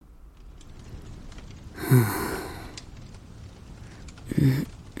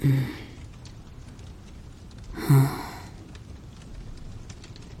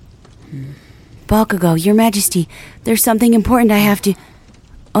Bakugou, Your Majesty, there's something important I have to...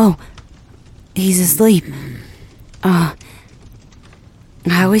 Oh, he's asleep. How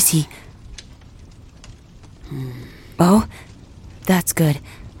is he? Oh, that's good.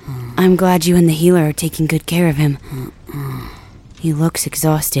 I'm glad you and the healer are taking good care of him. He looks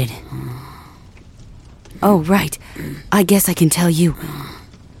exhausted. Oh, right. I guess I can tell you.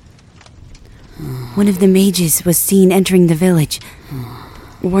 One of the mages was seen entering the village.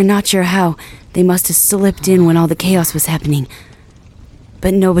 We're not sure how. They must have slipped in when all the chaos was happening.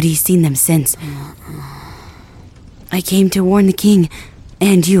 But nobody's seen them since. I came to warn the king,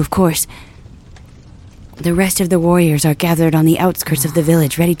 and you, of course. The rest of the warriors are gathered on the outskirts of the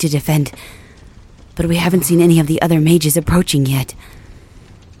village, ready to defend. But we haven't seen any of the other mages approaching yet.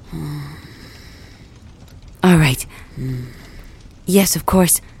 All right. Yes, of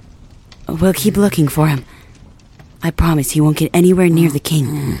course. We'll keep looking for him. I promise he won't get anywhere near the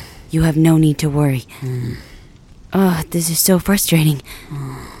king. You have no need to worry. This is so frustrating.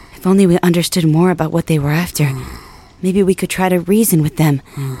 If only we understood more about what they were after. Maybe we could try to reason with them.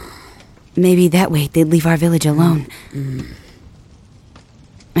 Maybe that way they'd leave our village alone.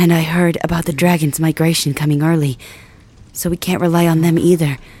 And I heard about the dragon's migration coming early, so we can't rely on them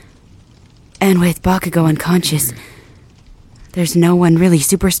either. And with Bakugou unconscious, there's no one really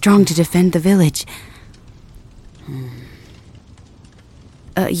super strong to defend the village.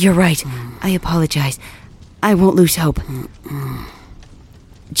 You're right. I apologize. I won't lose hope.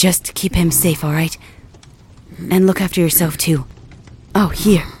 Just keep him safe, all right? And look after yourself, too. Oh,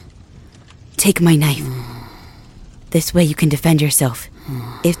 here. Take my knife. This way you can defend yourself,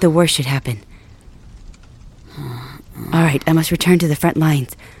 if the worst should happen. All right, I must return to the front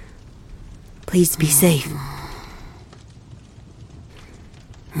lines. Please be safe.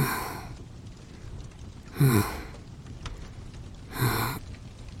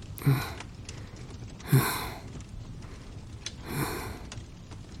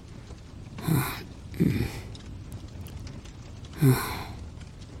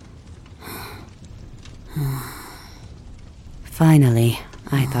 Finally,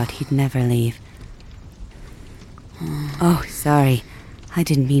 I thought he'd never leave. Oh, sorry. I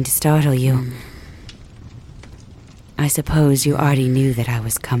didn't mean to startle you. I suppose you already knew that I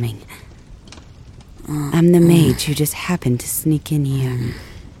was coming. I'm the mage who just happened to sneak in here.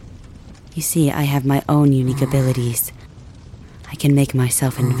 You see, I have my own unique abilities. I can make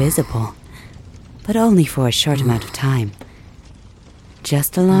myself invisible, but only for a short amount of time.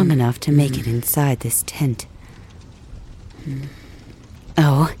 Just long enough to make it inside this tent.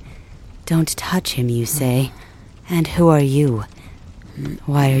 Oh, don't touch him, you say? And who are you?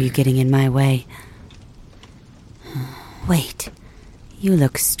 Why are you getting in my way? Wait, you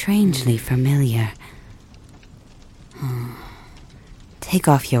look strangely familiar. Take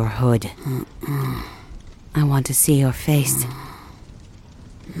off your hood. I want to see your face.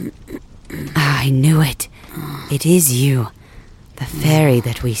 I knew it. It is you, the fairy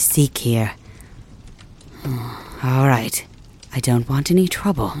that we seek here. All right, I don't want any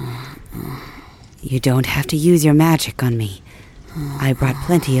trouble. You don't have to use your magic on me. I brought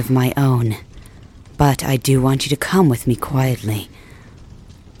plenty of my own. But I do want you to come with me quietly.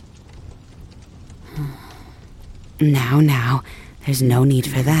 Now, there's no need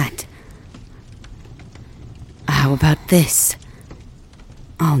for that. How about this?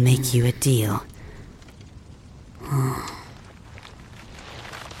 I'll make you a deal.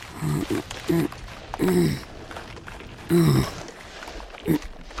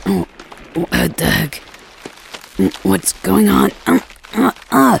 What the heck? What's going on?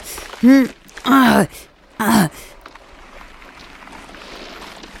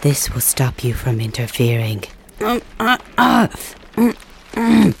 This will stop you from interfering.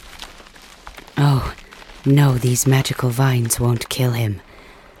 Oh, no, these magical vines won't kill him.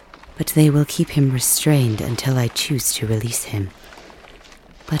 But they will keep him restrained until I choose to release him.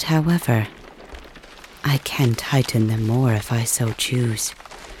 But however, I can tighten them more if I so choose.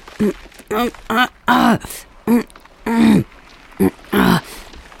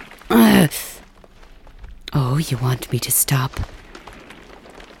 Oh, you want me to stop?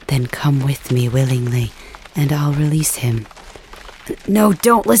 Then come with me willingly, and I'll release him. No,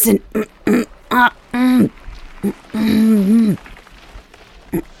 don't listen.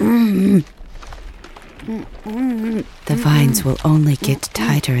 The vines will only get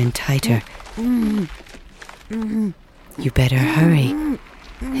tighter and tighter. You better hurry.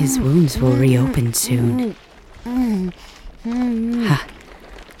 His wounds will reopen soon. Ha!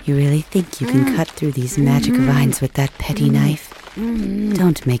 You really think you can cut through these magic vines with that petty knife?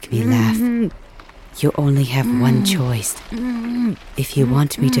 Don't make me laugh. You only have one choice. If you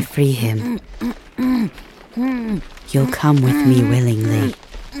want me to free him, you'll come with me willingly.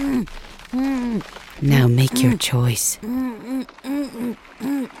 Now make your choice.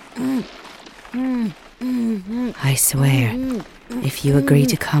 I swear, if you agree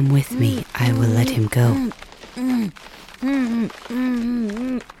to come with me, I will let him go.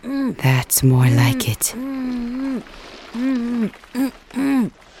 That's more like it.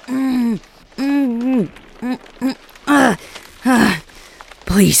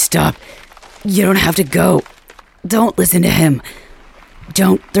 Please stop. You don't have to go. Don't listen to him.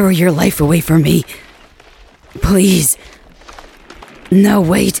 Don't throw your life away for me. Please. No,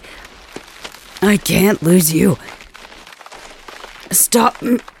 wait. I can't lose you. Stop.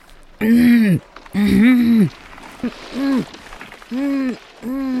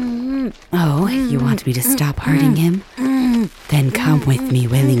 Oh, you want me to stop hurting him? Then come with me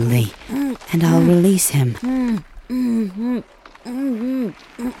willingly, and I'll release him.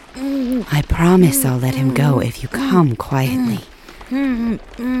 I promise I'll let him go if you come quietly.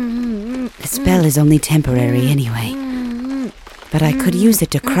 The spell is only temporary anyway, but I could use it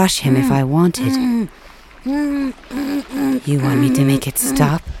to crush him if I wanted. You want me to make it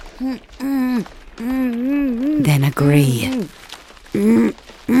stop? Then agree.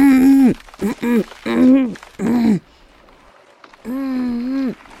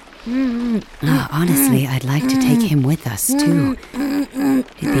 Honestly, I'd like to take him with us, too.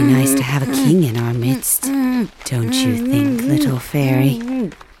 It'd be nice to have a king in our midst. Don't you think, little fairy?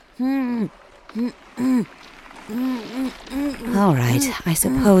 All right, I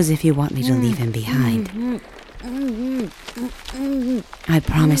suppose if you want me to leave him behind. I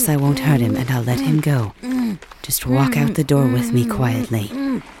promise I won't hurt him and I'll let him go. Just walk out the door with me quietly.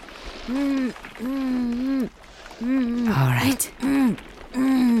 All right.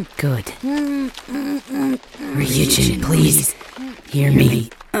 Good. Ryujin, please. Hear me.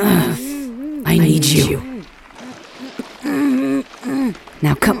 I need you.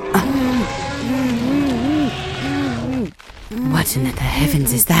 Now come. What in the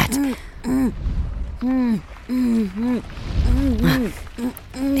heavens is that?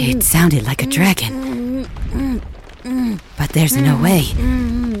 It sounded like a dragon. But there's no way.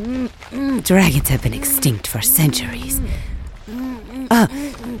 Dragons have been extinct for centuries.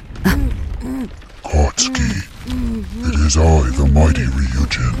 Katsuki, it is I, the mighty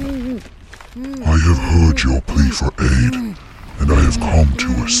Ryujin. I have heard your plea for aid, and I have come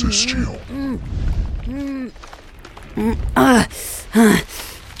to assist you.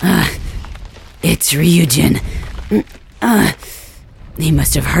 It's Ryujin. He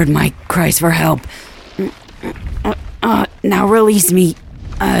must have heard my cries for help. Now release me.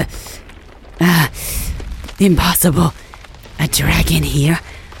 Impossible. A dragon here?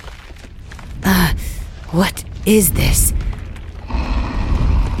 What is this?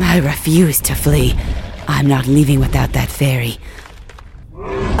 I refuse to flee. I'm not leaving without that fairy.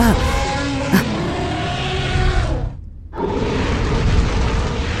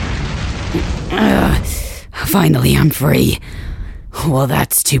 Finally, I'm free. Well,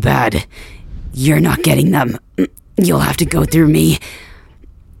 that's too bad. You're not getting them. You'll have to go through me.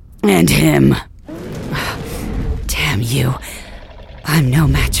 And him. Damn you. I'm no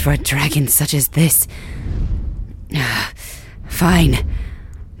match for a dragon such as this. Fine.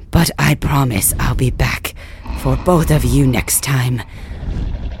 But I promise I'll be back for both of you next time.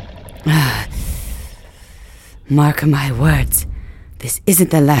 Mark my words. This isn't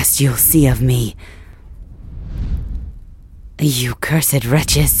the last you'll see of me. You cursed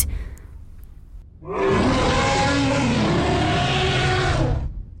wretches.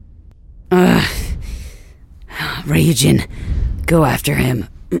 Ryujin, go after him.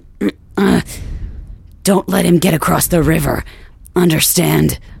 Don't let him get across the river.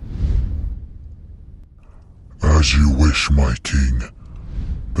 Understand? As you wish, my king.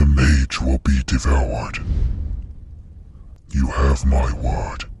 The mage will be devoured. You have my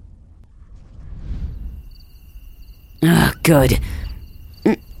word. Good.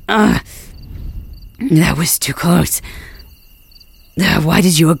 That was too close. Why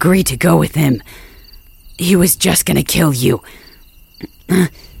did you agree to go with him? He was just gonna kill you.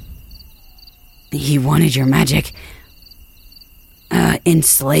 He wanted your magic.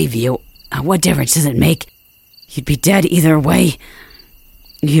 Enslave you. What difference does it make? You'd be dead either way.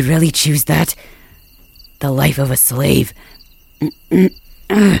 You'd really choose that? The life of a slave.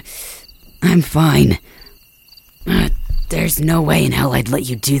 I'm fine. There's no way in hell I'd let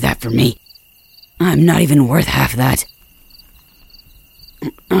you do that for me. I'm not even worth half that.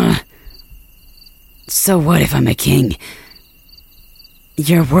 So what if I'm a king?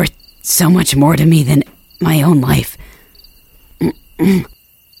 You're worth so much more to me than my own life.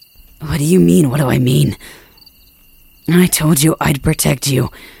 What do you mean? What do I mean? I told you I'd protect you.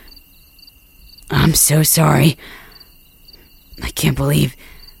 I'm so sorry. I can't believe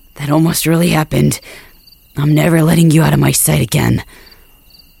that almost really happened. I'm never letting you out of my sight again.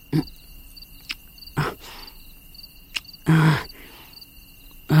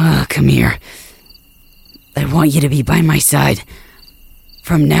 Come here. I want you to be by my side.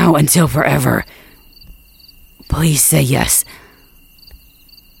 From now until forever. Please say yes.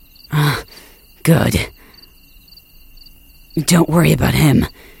 Good. Don't worry about him.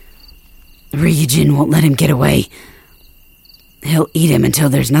 Ryujin won't let him get away. He'll eat him until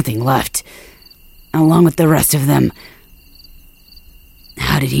there's nothing left, along with the rest of them.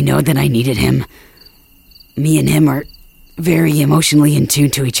 How did he know that I needed him? Me and him are very emotionally in tune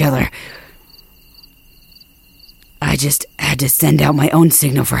to each other. I just had to send out my own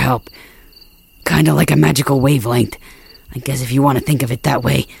signal for help. Kinda like a magical wavelength. I guess if you want to think of it that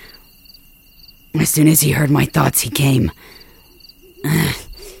way. As soon as he heard my thoughts, he came.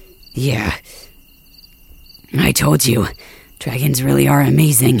 Yeah. I told you, dragons really are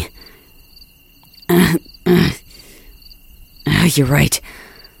amazing. You're right.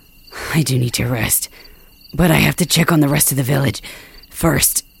 I do need to rest. But I have to check on the rest of the village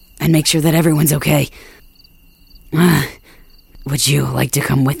first and make sure that everyone's okay. Would you like to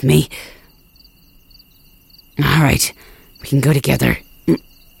come with me? Alright, we can go together.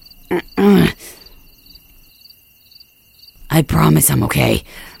 I promise I'm okay.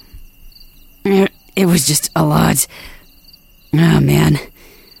 It was just a lot. Oh man.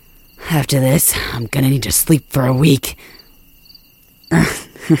 After this, I'm gonna need to sleep for a week.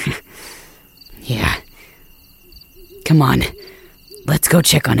 Yeah. Come on. Let's go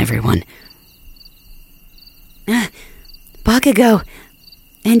check on everyone. Bakugou.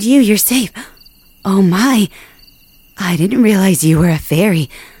 And you're safe. Oh my. I didn't realize you were a fairy.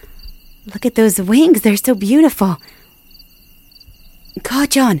 Look at those wings. They're so beautiful.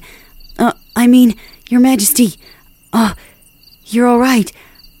 Kajan. Your Majesty. You're all right.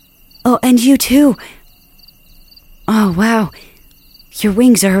 Oh, and you too. Oh, wow. Your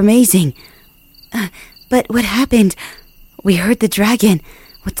wings are amazing. But what happened? We heard the dragon.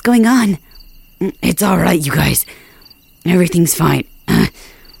 What's going on? It's all right, you guys. Everything's fine.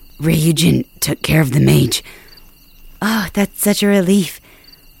 Ryujin took care of the mage. Oh, that's such a relief.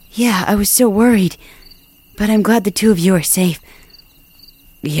 Yeah, I was so worried. But I'm glad the two of you are safe.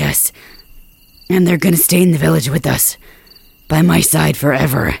 Yes. And they're gonna stay in the village with us. By my side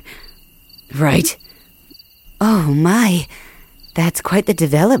forever. Right? Oh my. That's quite the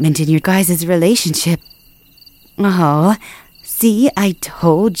development in your guys' relationship. Oh, see, I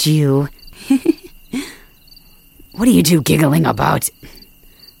told you. What are you two giggling about?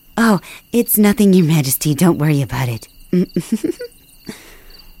 Oh, it's nothing, Your Majesty. Don't worry about it.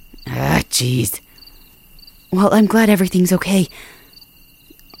 Jeez. Well, I'm glad everything's okay.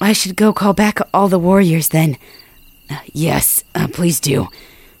 I should go call back all the warriors then. Yes, please do.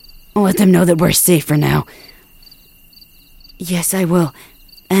 Let them know that we're safe for now. Yes, I will.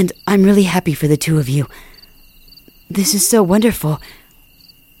 And I'm really happy for the two of you. This is so wonderful.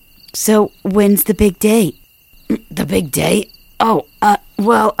 So, when's the big day? The big day? Oh,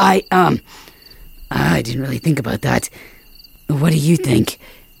 well, I didn't really think about that. What do you think?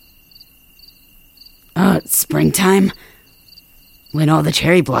 Springtime? When all the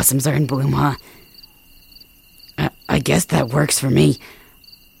cherry blossoms are in bloom, huh? I guess that works for me.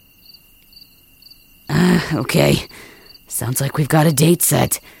 Okay. Sounds like we've got a date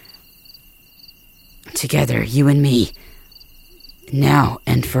set. Together, you and me. Now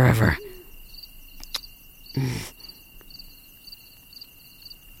and forever.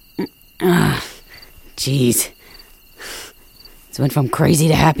 Jeez. It's went from crazy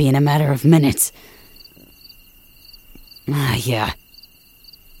to happy in a matter of minutes. Yeah.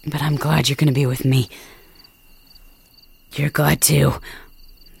 But I'm glad you're gonna be with me. You're glad too.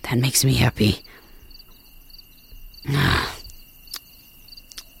 That makes me happy.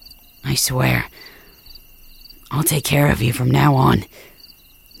 I swear. I'll take care of you from now on.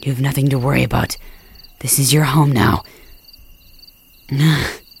 You have nothing to worry about. This is your home now.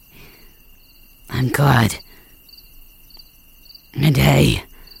 I'm glad. And hey,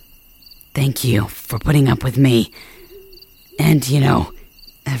 thank you for putting up with me. And,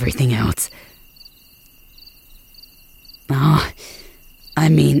 everything else. Oh, I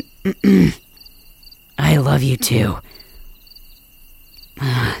love you too.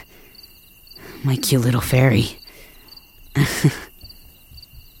 My cute little fairy.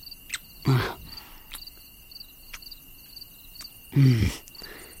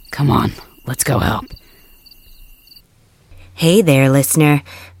 Come on, let's go help. Hey there, listener.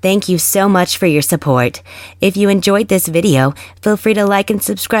 Thank you so much for your support. If you enjoyed this video, feel free to like and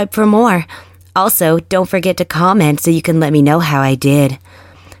subscribe for more. Also, don't forget to comment so you can let me know how I did.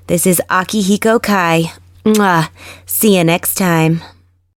 This is Akihiko Kai. Mwah. See you next time.